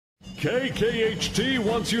KKHT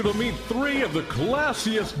wants you to meet three of the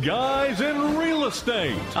classiest guys in real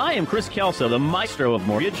estate. I am Chris Kelso, the maestro of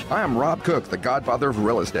mortgage. I am Rob Cook, the godfather of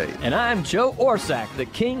real estate. And I'm Joe Orsack, the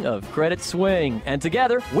king of credit swing. And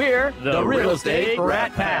together, we're the Real Estate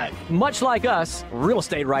Rat Pack. Much like us, real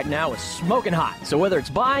estate right now is smoking hot. So whether it's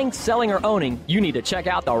buying, selling, or owning, you need to check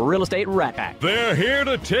out the Real Estate Rat Pack. They're here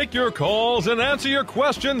to take your calls and answer your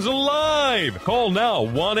questions live. Call now,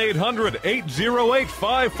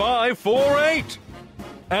 1-800-808-5548.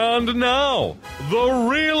 And now, the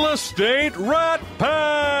Real Estate Rat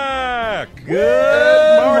Pack.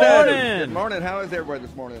 Good morning. Good morning. How is everybody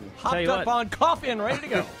this morning? Hopped up on coffee and ready to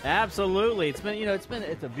go. Absolutely. It's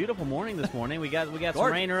a beautiful morning this morning. We got some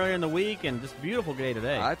rain earlier in the week and just a beautiful day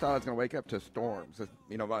today. I thought I was going to wake up to storms.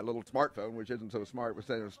 My little smartphone, which isn't so smart, was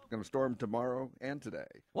saying it was going to storm tomorrow and today.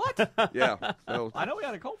 What? Yeah. So I know we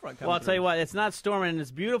got a cold front coming. Well, I'll tell you what, it's not storming.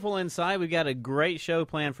 It's beautiful inside. We've got a great show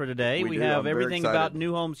planned for today. We have everything about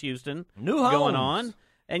New Homes Houston going on.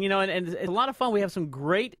 And, and it's a lot of fun. We have some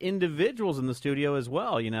great individuals in the studio as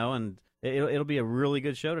well, and it'll be a really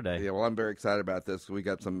good show today. Yeah, well, I'm very excited about this. We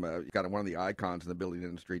got got one of the icons in the building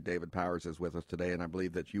industry. David Powers is with us today, and I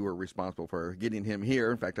believe that you were responsible for getting him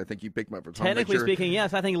here. In fact, I think you picked him up for some. Technically speaking,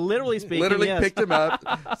 yes. I think literally speaking, yes. Picked him up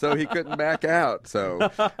so he couldn't back out. So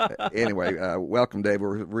anyway, welcome, Dave.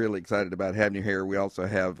 We're really excited about having you here. We also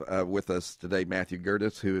have with us today Matthew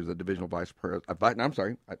Gertis, who is a divisional vice president. I'm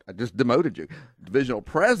sorry, I just demoted you. Divisional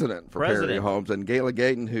president for Prairie Homes, and Gayla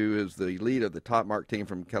Gayton, who is the lead of the Top Mark team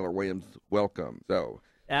from Keller Williams. Welcome. So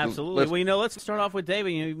absolutely. Let's start off with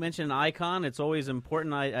David. You mentioned an icon. It's always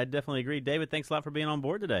important. I definitely agree. David, thanks a lot for being on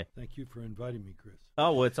board today. Thank you for inviting me, Chris.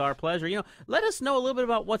 Oh, well, it's our pleasure. Let us know a little bit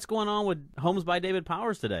about what's going on with Homes by David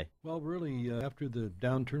Powers today. Well, really, after the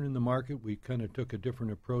downturn in the market, we kind of took a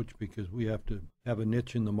different approach because we have to have a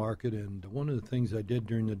niche in the market. And one of the things I did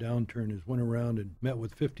during the downturn is went around and met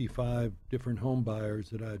with 55 different home buyers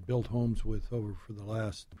that I had built homes with over for the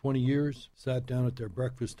last 20 years, sat down at their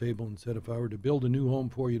breakfast table and said, if I were to build a new home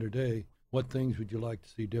for you today, what things would you like to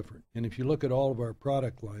see different? And if you look at all of our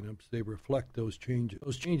product lineups, they reflect those changes.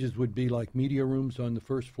 Those changes would be like media rooms on the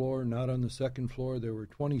first floor, not on the second floor. There were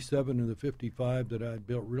 27 of the 55 that I had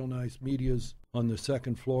built real nice medias on the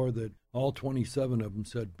second floor that all 27 of them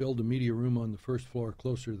said, build a media room on the first floor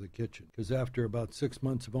closer to the kitchen. Because after about 6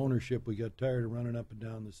 months of ownership, we got tired of running up and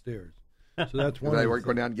down the stairs. So that's one. They weren't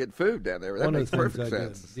going down and get food down there. That makes perfect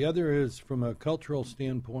sense. The other is from a cultural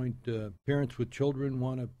standpoint. Parents with children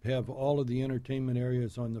want to have all of the entertainment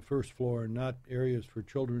areas on the first floor, not areas for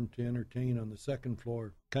children to entertain on the second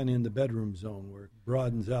floor, kind of in the bedroom zone where it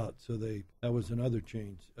broadens out. So that was another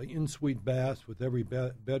change. In-suite baths with every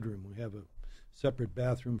bedroom. We have a separate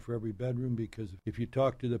bathroom for every bedroom because if you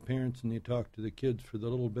talk to the parents and you talk to the kids for the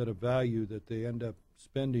little bit of value that they end up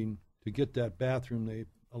spending to get that bathroom, they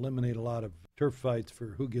eliminate a lot of turf fights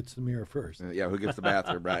for who gets the mirror first. Yeah, who gets the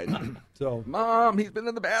bathroom, right? So, Mom, he's been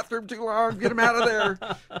in the bathroom too long. Get him out of there.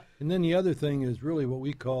 And then the other thing is really what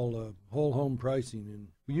we call whole home pricing. And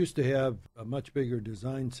we used to have a much bigger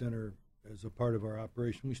design center as a part of our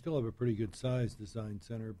operation. We still have a pretty good sized design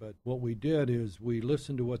center, but what we did is we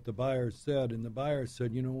listened to what the buyers said, and the buyers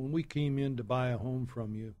said, when we came in to buy a home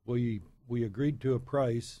from you, we agreed to a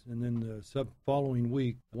price, and then the following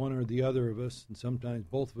week, one or the other of us, and sometimes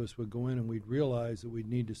both of us, would go in and we'd realize that we'd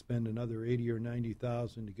need to spend another $80,000 or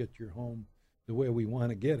 $90,000 to get your home the way we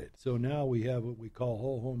want to get it. So now we have what we call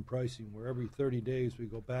whole home pricing, where every 30 days we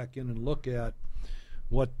go back in and look at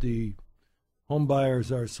what the home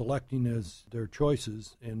buyers are selecting as their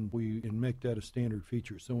choices, and we make that a standard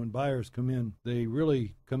feature. So when buyers come in, they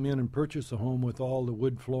really come in and purchase a home with all the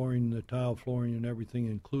wood flooring, the tile flooring, and everything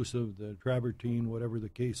inclusive, the travertine, whatever the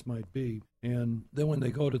case might be. And then when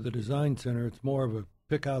they go to the design center, it's more of a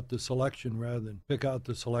pick out the selection rather than pick out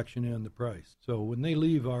the selection and the price. So when they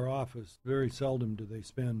leave our office, very seldom do they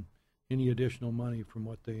spend any additional money from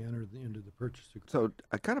what they enter into the purchase agreement. So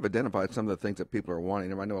I kind of identified some of the things that people are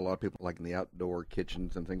wanting. I know a lot of people like in the outdoor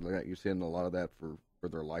kitchens and things like that. You're seeing a lot of that for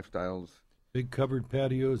their lifestyles. Big covered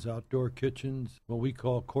patios, outdoor kitchens, what we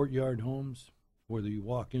call courtyard homes, where you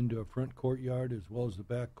walk into a front courtyard as well as the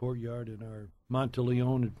back courtyard. In our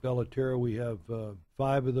Monteleone at Bellaterra, we have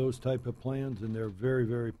 5 of those type of plans, and they're very,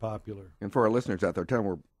 very popular. And for our listeners out there, tell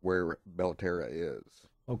them where Bellaterra is.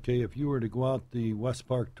 Okay, if you were to go out the West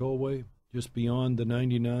Park Tollway, just beyond the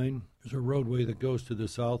 99, there's a roadway that goes to the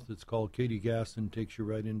south that's called Katie Gaston, takes you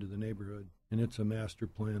right into the neighborhood. And it's a master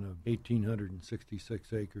plan of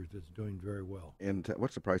 1,866 acres that's doing very well. And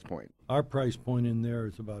what's the price point? Our price point in there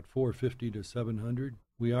is about $450 to $700.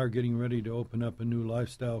 We are getting ready to open up a new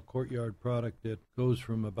lifestyle courtyard product that goes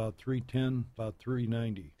from about $310, about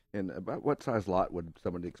 $390. And about what size lot would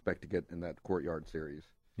someone expect to get in that Courtyard series?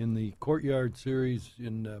 In the Courtyard series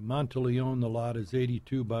in Monteleone, the lot is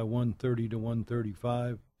 82 by 130 to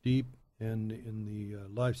 135 deep, and in the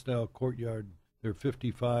Lifestyle Courtyard, they're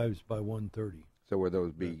 55s by 130. So will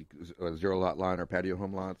those be zero lot line or patio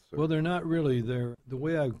home lots? Or? Well, they're not really. The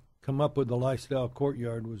way I come up with the Lifestyle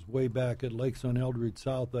Courtyard was way back at Lakes on Eldred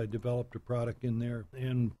South. I developed a product in there,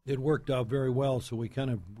 and it worked out very well, so we kind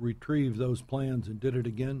of retrieved those plans and did it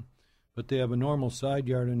again. But they have a normal side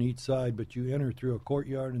yard on each side, but you enter through a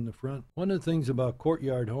courtyard in the front. One of the things about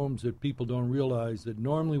courtyard homes that people don't realize, that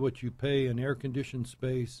normally what you pay in air-conditioned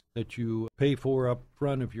space that you pay for up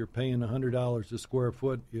front if you're paying $100 a square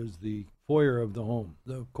foot is the foyer of the home.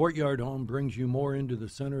 The courtyard home brings you more into the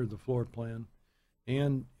center of the floor plan,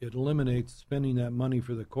 and it eliminates spending that money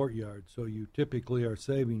for the courtyard. So you typically are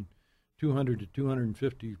saving 200 to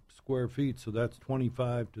 250 square feet, so that's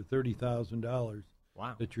 $25,000 to $30,000.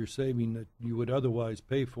 Wow. That you're saving that you would otherwise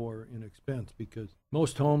pay for in expense, because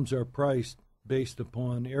most homes are priced based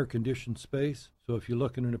upon air-conditioned space. So if you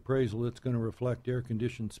look at an appraisal, it's going to reflect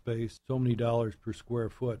air-conditioned space, so many dollars per square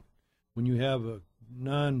foot. When you have a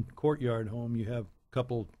non-courtyard home, you have a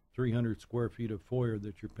couple 300 square feet of foyer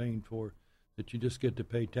that you're paying for, that you just get to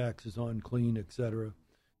pay taxes on, clean, etc.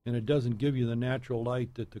 And it doesn't give you the natural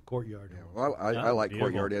light that the courtyard has. Well, I like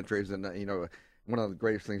courtyard entries, and one of the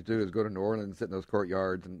greatest things to do is go to New Orleans and sit in those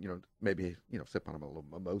courtyards and, maybe, sip on a little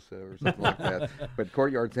mimosa or something like that. But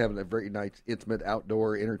courtyards have a very nice, intimate,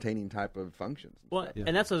 outdoor, entertaining type of functions. Well,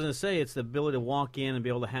 and that's what I was going to say. It's the ability to walk in and be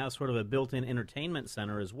able to have sort of a built-in entertainment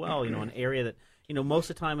center as well, an area that, most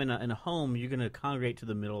of the time in a home, you're going to congregate to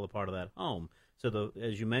the middle of the part of that home. So,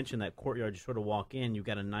 as you mentioned, that courtyard, you sort of walk in, you've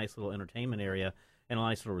got a nice little entertainment area and a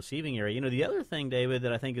nice little receiving area. The other thing, David,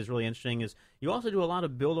 that I think is really interesting is you also do a lot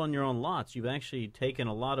of build on your own lots. You've actually taken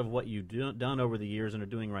a lot of what you've done over the years and are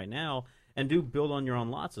doing right now and do build on your own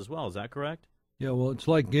lots as well. Is that correct? Yeah, well, it's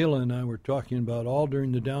like Gayla and I were talking about. All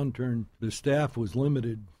during the downturn, the staff was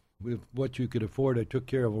limited with what you could afford. I took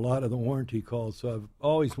care of a lot of the warranty calls, so I've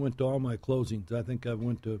always went to all my closings. I think I've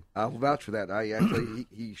went to... I'll vouch for that. I actually,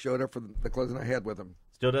 he showed up for the closing I had with him.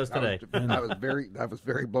 Still does today. I was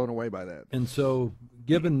very blown away by that. And so,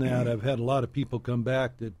 given that, I've had a lot of people come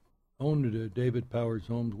back that owned David Powers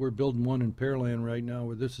homes. We're building one in Pearland right now,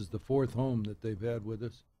 where this is the fourth home that they've had with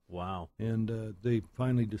us. Wow. And they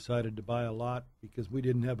finally decided to buy a lot because we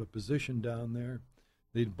didn't have a position down there.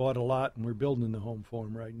 They bought a lot, and we're building the home for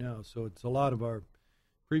them right now. So it's a lot of our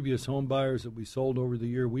previous home buyers that we sold over the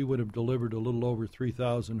year. We would have delivered a little over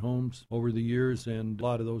 3,000 homes over the years, and a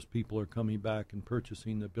lot of those people are coming back and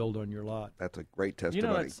purchasing the build on your lot. That's a great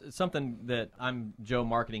testimony. It's something that I'm Joe,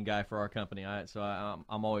 marketing guy for our company, so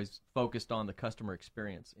I'm always focused on the customer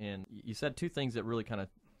experience. And you said two things that really kind of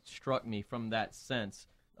struck me from that sense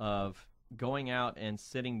of going out and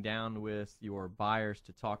sitting down with your buyers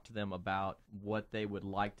to talk to them about what they would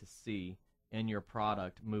like to see in your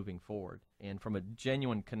product moving forward. And from a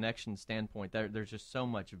genuine connection standpoint, there's just so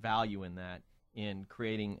much value in that, in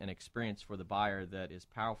creating an experience for the buyer that is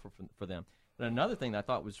powerful for them. But another thing that I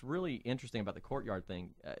thought was really interesting about the courtyard thing,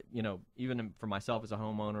 even for myself as a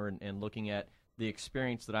homeowner and looking at the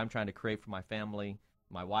experience that I'm trying to create for my family,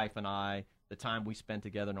 my wife and I, the time we spend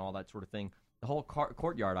together and all that sort of thing, the whole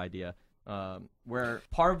courtyard idea, where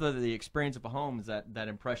part of the experience of a home is that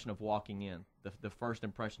impression of walking in. The first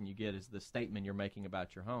impression you get is the statement you're making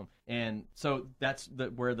about your home. And so that's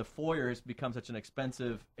where the foyer has become such an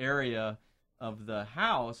expensive area of the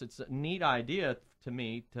house. It's a neat idea to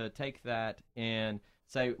me to take that and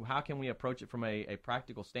say, how can we approach it from a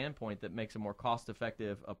practical standpoint that makes a more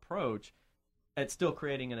cost-effective approach at still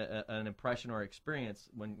creating an impression or experience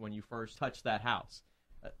when you first touch that house.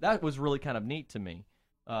 That was really kind of neat to me.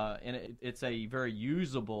 And it's a very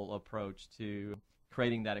usable approach to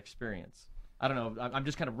creating that experience. I don't know. I'm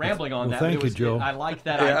just kind of rambling on that. Thank you, Joe. I like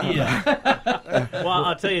that idea. Well,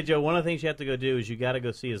 I'll tell you, Joe, one of the things you have to go do is you got to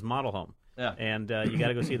go see his model home. Yeah. And you got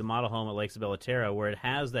to go see the model home at Lakes of Bellaterra, where it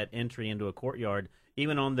has that entry into a courtyard,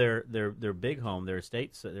 even on their big home, their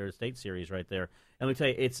estate series right there. And let me tell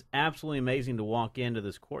you, it's absolutely amazing to walk into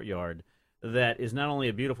this courtyard that is not only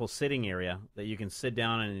a beautiful sitting area that you can sit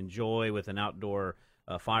down and enjoy with an outdoor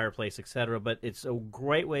fireplace, etc., but it's a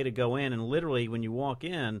great way to go in. And literally, when you walk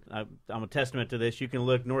in, I'm a testament to this, you can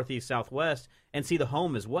look northeast, southwest, and see the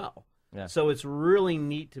home as well. Yeah. So it's really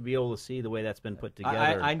neat to be able to see the way that's been put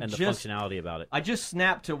together and the functionality about it. I just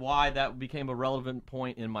snapped to why that became a relevant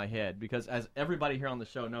point in my head, because as everybody here on the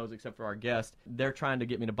show knows, except for our guest, they're trying to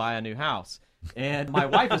get me to buy a new house. and my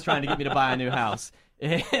wife is trying to get me to buy a new house.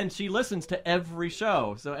 And she listens to every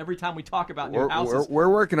show. So every time we talk about new houses... We're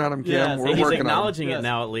working on them, Kim. Yes, we're he's working acknowledging on it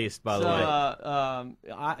now, at least, by the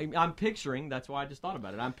way. I'm picturing, that's why I just thought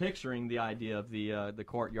about it, I'm picturing the idea of the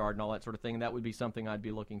courtyard and all that sort of thing, and that would be something I'd be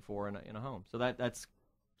looking for in a home. So that's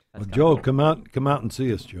well, Joe, cool. Come out and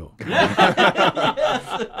see us, Joe. Yes.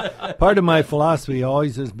 Part of my philosophy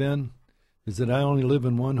always has been is that I only live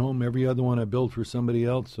in one home. Every other one I build for somebody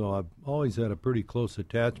else, so I've always had a pretty close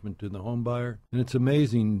attachment to the home buyer. And it's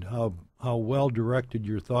amazing how well-directed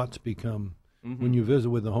your thoughts become when you visit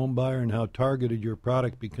with the home buyer and how targeted your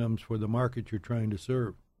product becomes for the market you're trying to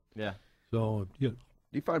serve. Yeah. So, yeah.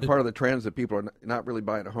 Do you find part of the trends that people are not really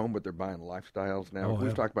buying a home, but they're buying lifestyles now? Oh, We've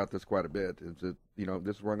yeah. talked about this quite a bit. Is that,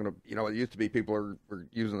 this is where I'm going to, it used to be people were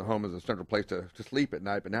using the home as a central place to sleep at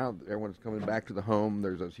night, but now everyone's coming back to the home.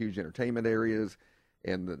 There's those huge entertainment areas,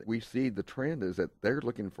 and we see the trend is that they're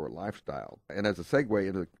looking for a lifestyle. And as a segue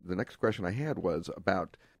into the next question I had was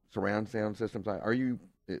about surround sound systems. Are you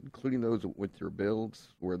including those with your builds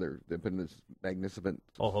where they're putting this magnificent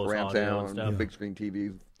surround sound, big screen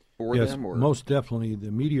TVs? Yes, them, or? Most definitely.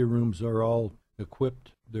 The media rooms are all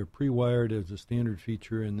equipped. They're pre-wired as a standard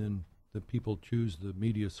feature, and then the people choose the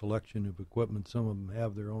media selection of equipment. Some of them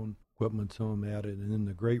have their own equipment, some of them added. And in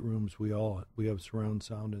the great rooms, we have surround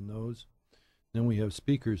sound in those. Then we have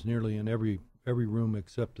speakers nearly in every room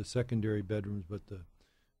except the secondary bedrooms, but the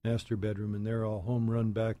master bedroom, and they're all home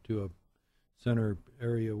run back to a center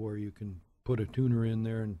area where you can put a tuner in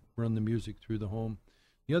there and run the music through the home.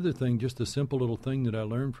 The other thing, just a simple little thing that I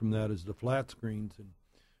learned from that is the flat screens. And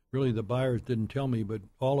really the buyers didn't tell me, but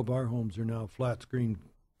all of our homes are now flat screen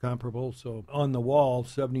comparable. So on the wall,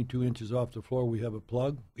 72 inches off the floor, we have a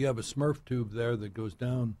plug. We have a Smurf tube there that goes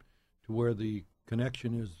down to where the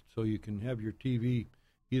connection is, so you can have your TV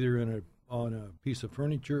either on a piece of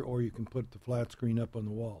furniture or you can put the flat screen up on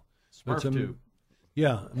the wall. Smurf tube.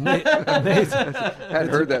 Yeah, amazing. I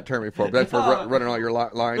hadn't heard that term before, but that's for running all your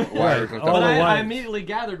line wires and stuff. I immediately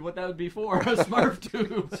gathered what that would be for, a Smurf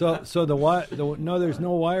tube. So no, there's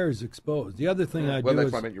no wires exposed. The other thing I do that's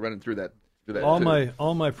is why I meant you're running through that.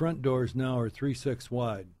 All my front doors now are 3/6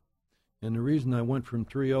 wide, and the reason I went from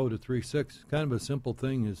 3.0 to 3/6, kind of a simple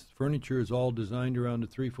thing, is furniture is all designed around a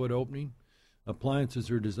 3-foot opening, appliances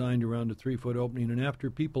are designed around a 3-foot opening, and after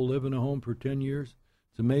people live in a home for 10 years.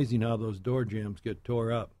 It's amazing how those door jambs get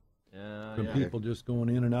tore up from people just going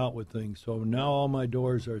in and out with things. So now all my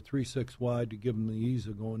doors are 3/6 wide to give them the ease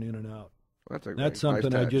of going in and out. That's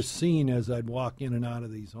something nice I just seen as I'd walk in and out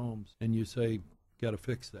of these homes, and you say, got to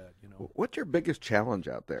fix that. What's your biggest challenge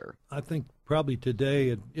out there? I think probably today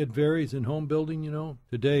it varies in home building.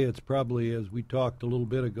 Today it's probably, as we talked a little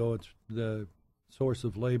bit ago, it's the source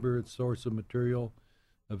of labor, it's source of material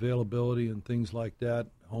availability, and things like that.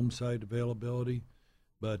 Home site availability.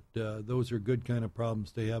 But those are good kind of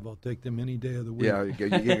problems to have. I'll take them any day of the week. Yeah,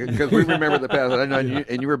 because we remember the past. I know,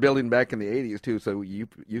 and you were building back in the 80s, too, so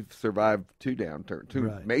you've survived two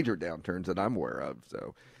major downturns that I'm aware of.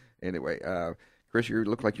 So anyway, Chris, you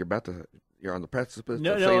look like you're on the precipice.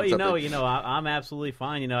 No, I'm absolutely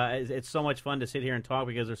fine. It's so much fun to sit here and talk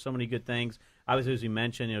because there's so many good things. Obviously, as you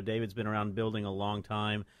mentioned, David's been around building a long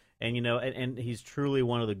time. And, and he's truly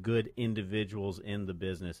one of the good individuals in the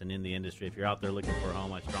business and in the industry. If you're out there looking for a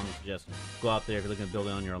home, I strongly suggest go out there. If you're looking to build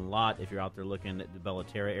it on your own lot, if you're out there looking at the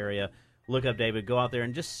Bellaterra area, look up David. Go out there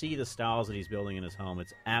and just see the styles that he's building in his home.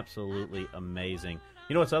 It's absolutely amazing.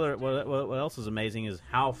 What else is amazing is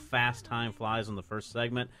how fast time flies on the first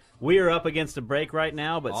segment. We are up against a break right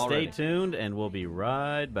now, but stay tuned, and we'll be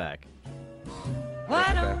right back.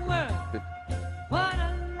 What a world.